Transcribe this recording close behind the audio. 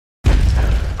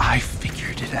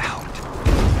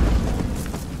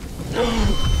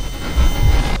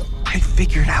I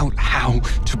figured out how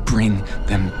to bring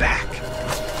them back.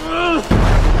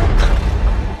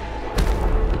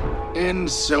 And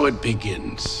so it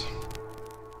begins.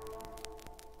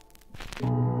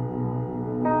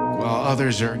 While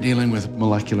others are dealing with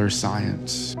molecular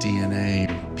science, DNA,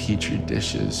 petri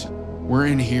dishes, we're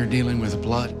in here dealing with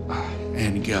blood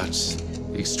and guts,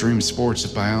 the extreme sports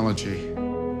of biology.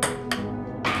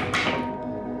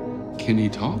 Can you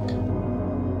talk?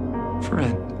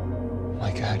 Fred. Oh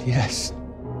my God, yes.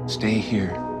 Stay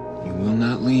here. You will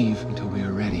not leave until we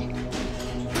are ready.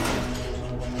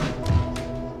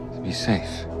 Be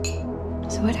safe.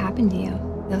 So what happened to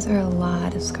you? Those are a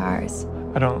lot of scars.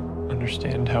 I don't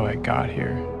understand how I got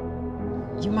here.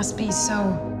 You must be so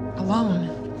alone.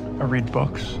 I read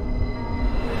books.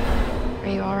 Are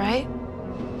you all right?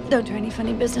 Don't try any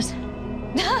funny business.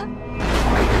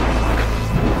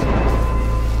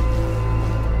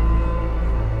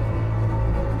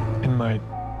 In my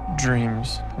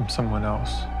dreams, I'm someone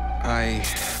else. I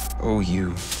owe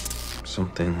you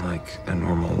something like a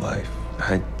normal life.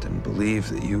 I didn't believe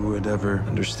that you would ever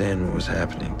understand what was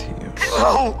happening to you.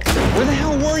 Oh! Where the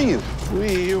hell were you?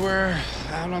 We were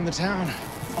out on the town.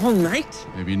 All night?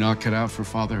 Maybe not cut out for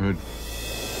fatherhood.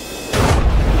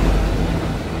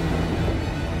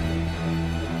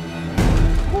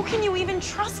 Who can you even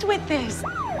trust with this?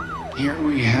 Here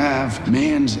we have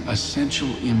man's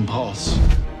essential impulse,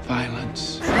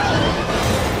 violence.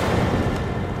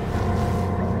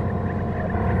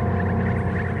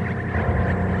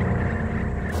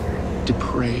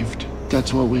 Depraved.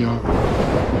 That's what we are.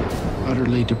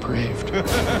 Utterly depraved. It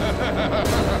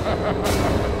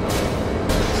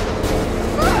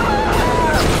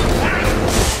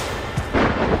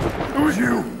was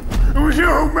you. It was you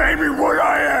who made me what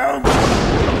I am.